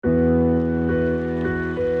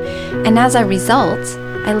And as a result,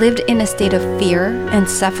 I lived in a state of fear and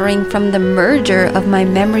suffering from the merger of my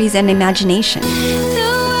memories and imagination.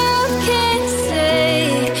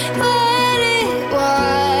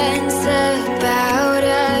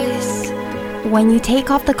 When you take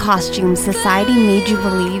off the costume society made you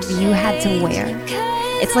believe you had to wear,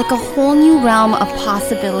 it's like a whole new realm of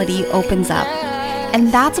possibility opens up. And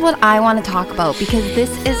that's what I want to talk about, because this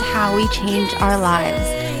is how we change our lives.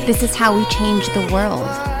 This is how we change the world.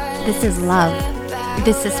 This is love.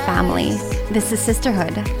 This is family. This is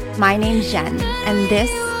sisterhood. My name's Jen, and this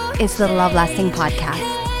is the Love Lasting Podcast.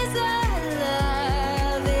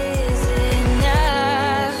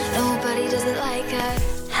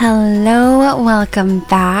 Hello, welcome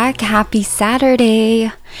back. Happy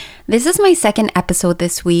Saturday. This is my second episode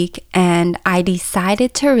this week, and I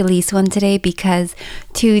decided to release one today because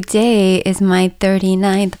today is my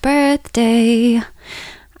 39th birthday.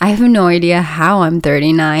 I have no idea how I'm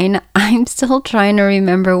 39. I'm still trying to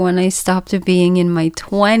remember when I stopped being in my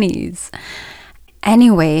 20s.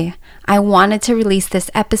 Anyway, I wanted to release this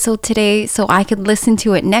episode today so I could listen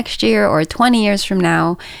to it next year or 20 years from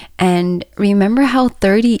now and remember how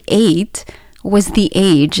 38 was the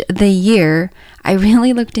age, the year I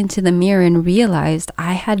really looked into the mirror and realized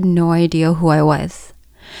I had no idea who I was.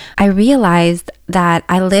 I realized that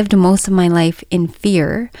I lived most of my life in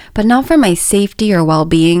fear, but not for my safety or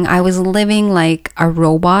well-being. I was living like a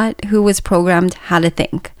robot who was programmed how to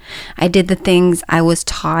think. I did the things I was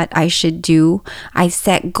taught I should do. I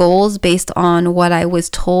set goals based on what I was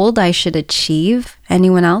told I should achieve.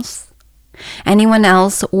 Anyone else? Anyone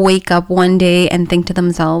else wake up one day and think to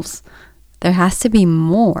themselves, there has to be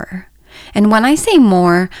more? And when I say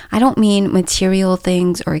more, I don't mean material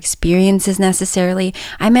things or experiences necessarily.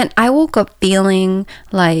 I meant I woke up feeling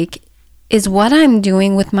like, is what I'm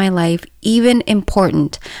doing with my life even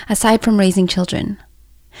important aside from raising children?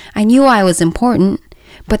 I knew I was important,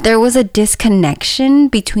 but there was a disconnection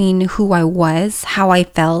between who I was, how I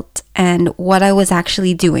felt, and what I was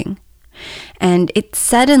actually doing. And it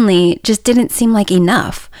suddenly just didn't seem like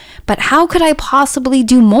enough. But how could I possibly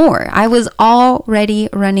do more? I was already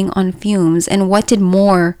running on fumes, and what did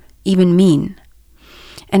more even mean?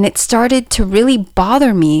 And it started to really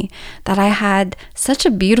bother me that I had such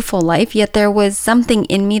a beautiful life, yet there was something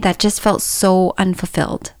in me that just felt so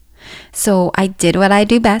unfulfilled. So I did what I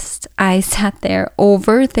do best. I sat there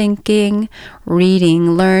overthinking,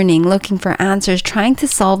 reading, learning, looking for answers, trying to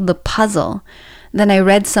solve the puzzle. Then I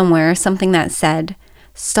read somewhere something that said,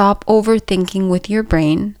 stop overthinking with your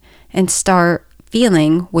brain and start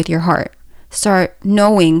feeling with your heart. Start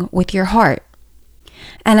knowing with your heart.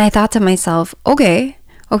 And I thought to myself, okay,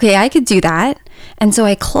 I could do that. And so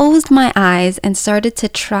I closed my eyes and started to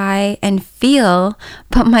try and feel,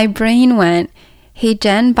 but my brain went, hey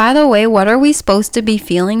Jen, by the way, what are we supposed to be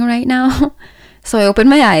feeling right now? So I opened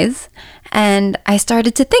my eyes and I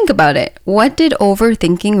started to think about it. What did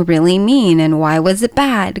overthinking really mean and why was it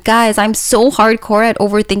bad? Guys, I'm so hardcore at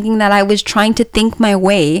overthinking that I was trying to think my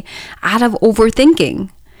way out of overthinking.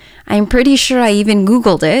 I'm pretty sure I even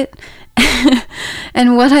Googled it.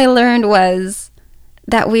 And what I learned was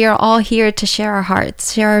that we are all here to share our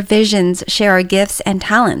hearts, share our visions, share our gifts and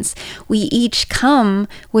talents. We each come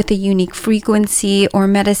with a unique frequency or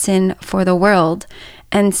medicine for the world.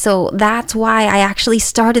 And so that's why I actually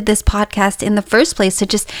started this podcast in the first place, to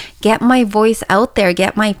just get my voice out there,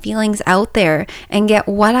 get my feelings out there, and get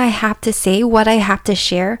what I have to say, what I have to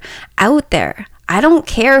share out there. I don't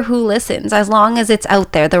care who listens, as long as it's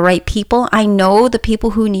out there, the right people. I know the people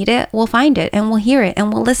who need it will find it and will hear it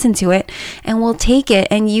and will listen to it and will take it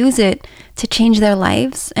and use it to change their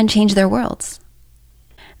lives and change their worlds.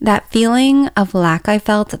 That feeling of lack I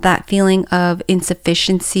felt, that feeling of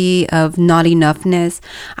insufficiency, of not enoughness,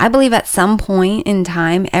 I believe at some point in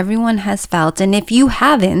time everyone has felt. And if you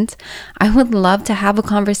haven't, I would love to have a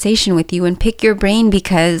conversation with you and pick your brain,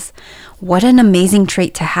 because what an amazing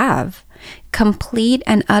trait to have. Complete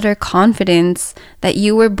and utter confidence that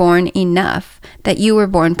you were born enough, that you were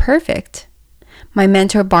born perfect. My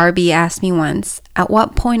mentor Barbie asked me once, at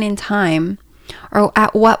what point in time, or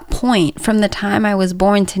at what point from the time I was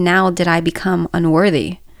born to now did I become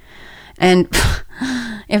unworthy? And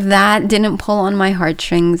if that didn't pull on my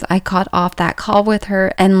heartstrings, I got off that call with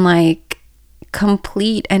her and like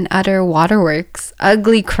complete and utter waterworks,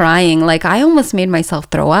 ugly crying, like I almost made myself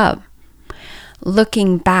throw up.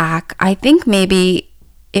 Looking back, I think maybe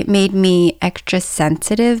it made me extra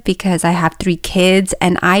sensitive because I have 3 kids,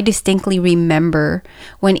 and I distinctly remember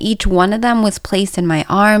when each one of them was placed in my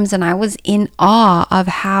arms, and I was in awe of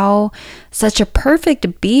how such a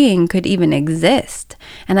perfect being could even exist.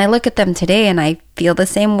 And I look at them today and I feel the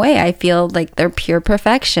same way. I feel like they're pure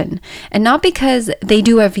perfection, and not because they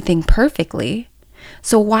do everything perfectly.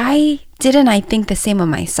 So why didn't I think the same of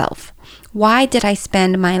myself? Why did I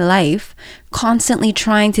spend my life constantly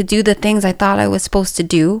trying to do the things I thought I was supposed to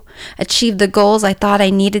do, achieve the goals I thought I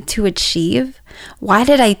needed to achieve? Why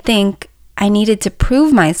did I think I needed to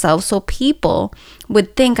prove myself so people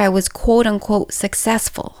would think I was quote unquote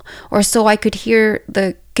successful, or so I could hear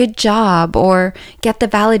the good job or get the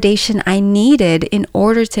validation I needed in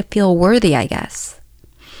order to feel worthy, I guess?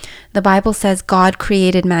 The Bible says God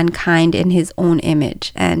created mankind in his own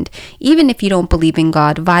image. And even if you don't believe in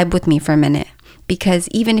God, vibe with me for a minute. Because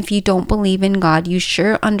even if you don't believe in God, you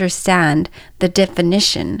sure understand the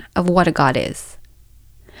definition of what a God is.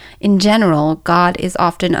 In general, God is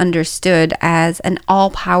often understood as an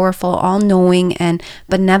all-powerful, all-knowing, and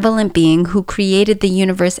benevolent being who created the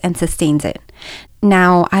universe and sustains it.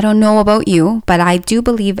 Now, I don't know about you, but I do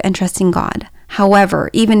believe and trust in God. However,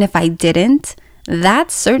 even if I didn't,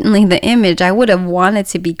 that's certainly the image I would have wanted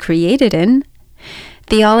to be created in.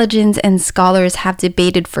 Theologians and scholars have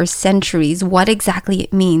debated for centuries what exactly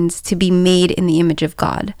it means to be made in the image of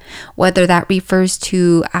God, whether that refers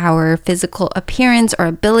to our physical appearance or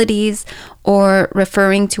abilities, or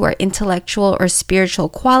referring to our intellectual or spiritual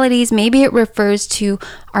qualities. Maybe it refers to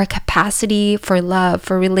our capacity for love,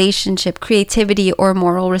 for relationship, creativity, or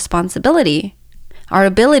moral responsibility, our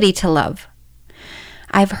ability to love.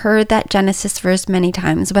 I've heard that Genesis verse many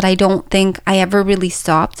times, but I don't think I ever really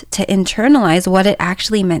stopped to internalize what it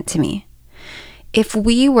actually meant to me. If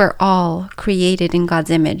we were all created in God's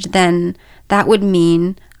image, then that would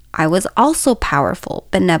mean I was also powerful,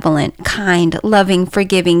 benevolent, kind, loving,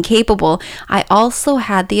 forgiving, capable. I also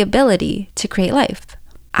had the ability to create life.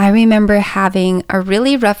 I remember having a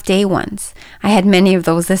really rough day once. I had many of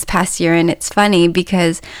those this past year, and it's funny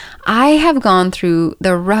because I have gone through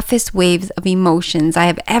the roughest waves of emotions I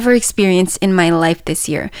have ever experienced in my life this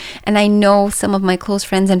year. And I know some of my close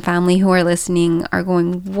friends and family who are listening are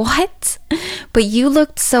going, "What? But you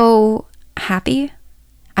looked so happy."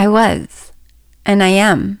 I was, and I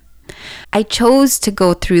am. I chose to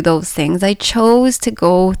go through those things. I chose to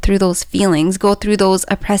go through those feelings, go through those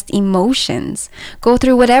oppressed emotions, go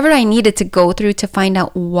through whatever I needed to go through to find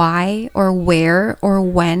out why or where or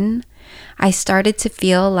when I started to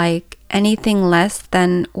feel like anything less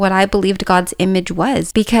than what I believed God's image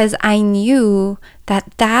was, because I knew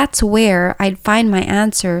that that's where I'd find my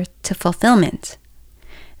answer to fulfillment.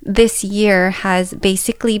 This year has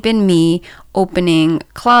basically been me opening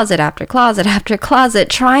closet after closet after closet,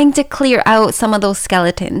 trying to clear out some of those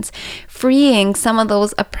skeletons, freeing some of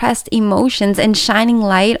those oppressed emotions, and shining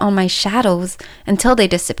light on my shadows until they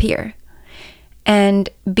disappear. And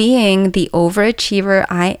being the overachiever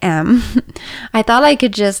I am, I thought I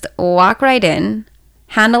could just walk right in,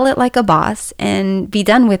 handle it like a boss, and be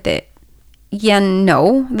done with it. Yeah,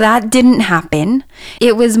 no, that didn't happen.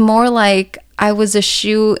 It was more like I was a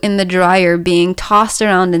shoe in the dryer being tossed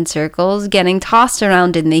around in circles, getting tossed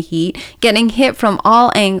around in the heat, getting hit from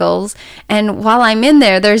all angles. And while I'm in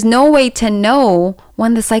there, there's no way to know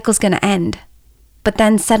when the cycle's going to end. But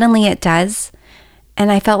then suddenly it does.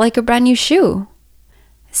 And I felt like a brand new shoe.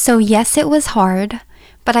 So yes, it was hard,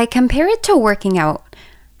 but I compare it to working out.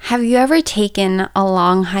 Have you ever taken a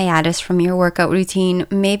long hiatus from your workout routine?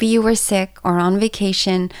 Maybe you were sick or on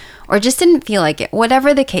vacation or just didn't feel like it,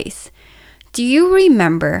 whatever the case. Do you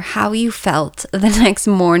remember how you felt the next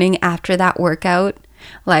morning after that workout?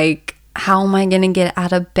 Like, how am I going to get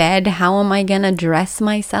out of bed? How am I going to dress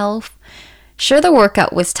myself? Sure, the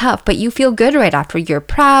workout was tough, but you feel good right after. You're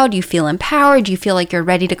proud, you feel empowered, you feel like you're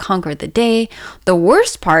ready to conquer the day. The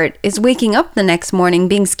worst part is waking up the next morning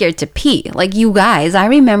being scared to pee. Like, you guys, I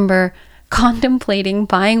remember contemplating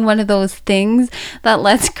buying one of those things that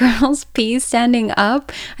lets girls pee standing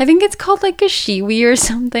up. I think it's called like a shiwi or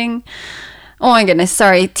something. Oh my goodness,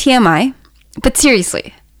 sorry, TMI. But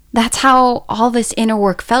seriously, that's how all this inner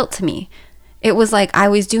work felt to me. It was like I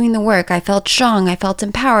was doing the work. I felt strong. I felt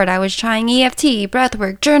empowered. I was trying EFT,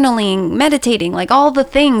 breathwork, journaling, meditating, like all the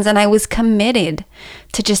things. And I was committed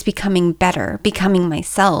to just becoming better, becoming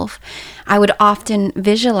myself. I would often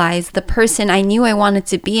visualize the person I knew I wanted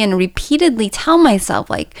to be and repeatedly tell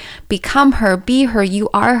myself, like, become her, be her, you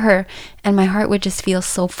are her. And my heart would just feel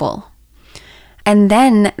so full. And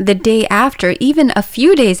then the day after, even a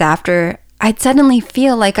few days after, I'd suddenly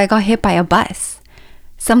feel like I got hit by a bus.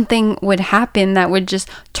 Something would happen that would just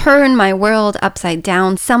turn my world upside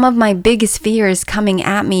down. Some of my biggest fears coming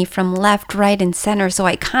at me from left, right, and center. So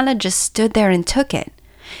I kind of just stood there and took it.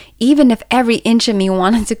 Even if every inch of me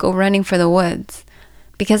wanted to go running for the woods.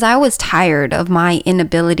 Because I was tired of my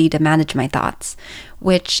inability to manage my thoughts,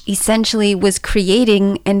 which essentially was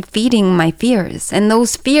creating and feeding my fears. And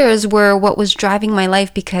those fears were what was driving my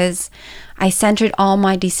life because I centered all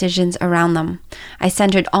my decisions around them. I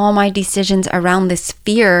centered all my decisions around this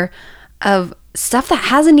fear of stuff that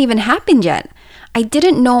hasn't even happened yet. I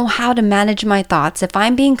didn't know how to manage my thoughts. If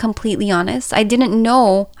I'm being completely honest, I didn't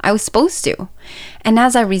know I was supposed to. And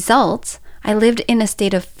as a result, I lived in a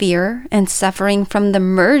state of fear and suffering from the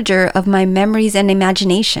merger of my memories and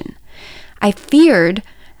imagination. I feared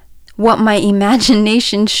what my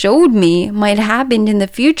imagination showed me might happen in the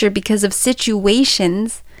future because of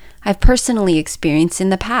situations I've personally experienced in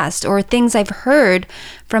the past or things I've heard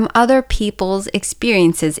from other people's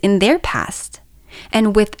experiences in their past.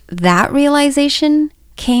 And with that realization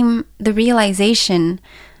came the realization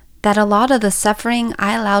that a lot of the suffering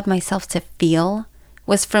I allowed myself to feel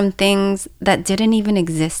was from things that didn't even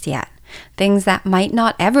exist yet, things that might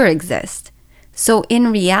not ever exist. So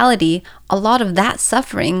in reality, a lot of that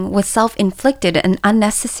suffering was self-inflicted and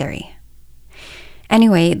unnecessary.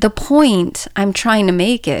 Anyway, the point I'm trying to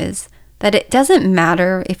make is that it doesn't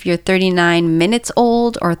matter if you're 39 minutes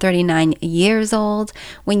old or 39 years old.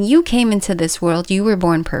 When you came into this world, you were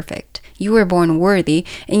born perfect. You were born worthy,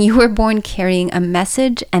 and you were born carrying a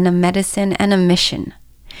message and a medicine and a mission.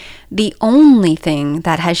 The only thing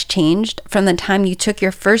that has changed from the time you took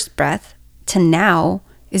your first breath to now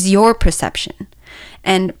is your perception.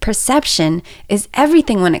 And perception is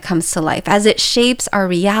everything when it comes to life, as it shapes our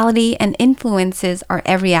reality and influences our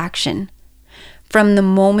every action. From the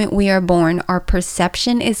moment we are born, our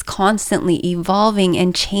perception is constantly evolving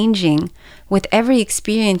and changing with every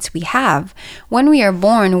experience we have. When we are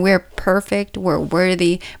born, we're perfect, we're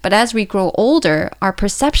worthy, but as we grow older, our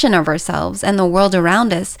perception of ourselves and the world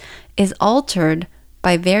around us is altered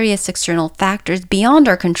by various external factors beyond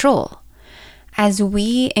our control. As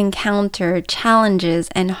we encounter challenges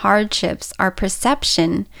and hardships, our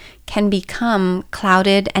perception can become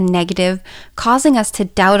clouded and negative, causing us to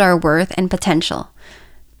doubt our worth and potential.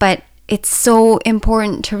 But it's so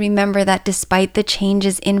important to remember that despite the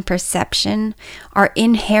changes in perception, our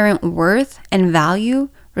inherent worth and value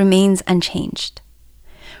remains unchanged.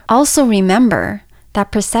 Also remember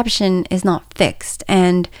that perception is not fixed,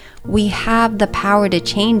 and we have the power to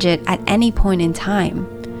change it at any point in time.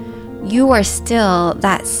 You are still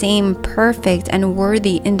that same perfect and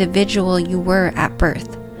worthy individual you were at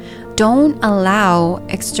birth. Don't allow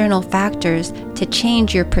external factors to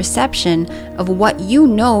change your perception of what you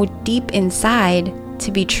know deep inside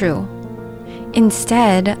to be true.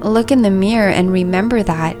 Instead, look in the mirror and remember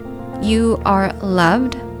that you are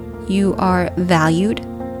loved, you are valued,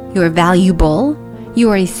 you are valuable, you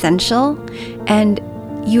are essential, and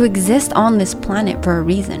you exist on this planet for a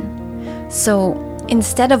reason. So,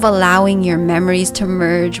 instead of allowing your memories to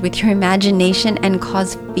merge with your imagination and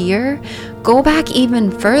cause fear, go back even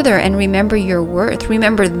further and remember your worth.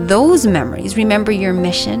 Remember those memories. Remember your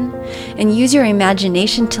mission. And use your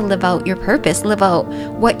imagination to live out your purpose. Live out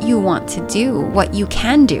what you want to do, what you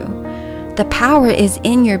can do. The power is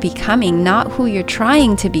in your becoming, not who you're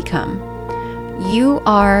trying to become. You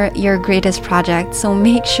are your greatest project, so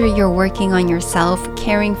make sure you're working on yourself,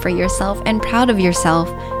 caring for yourself, and proud of yourself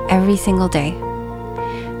every single day.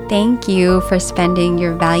 Thank you for spending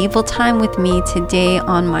your valuable time with me today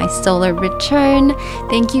on my solar return.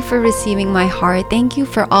 Thank you for receiving my heart. Thank you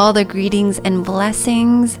for all the greetings and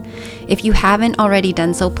blessings. If you haven't already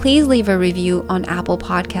done so, please leave a review on Apple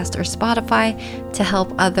Podcasts or Spotify to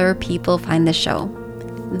help other people find the show.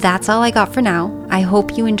 That's all I got for now. I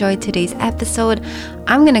hope you enjoyed today's episode.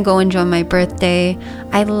 I'm going to go enjoy my birthday.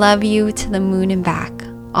 I love you to the moon and back,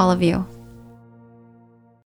 all of you.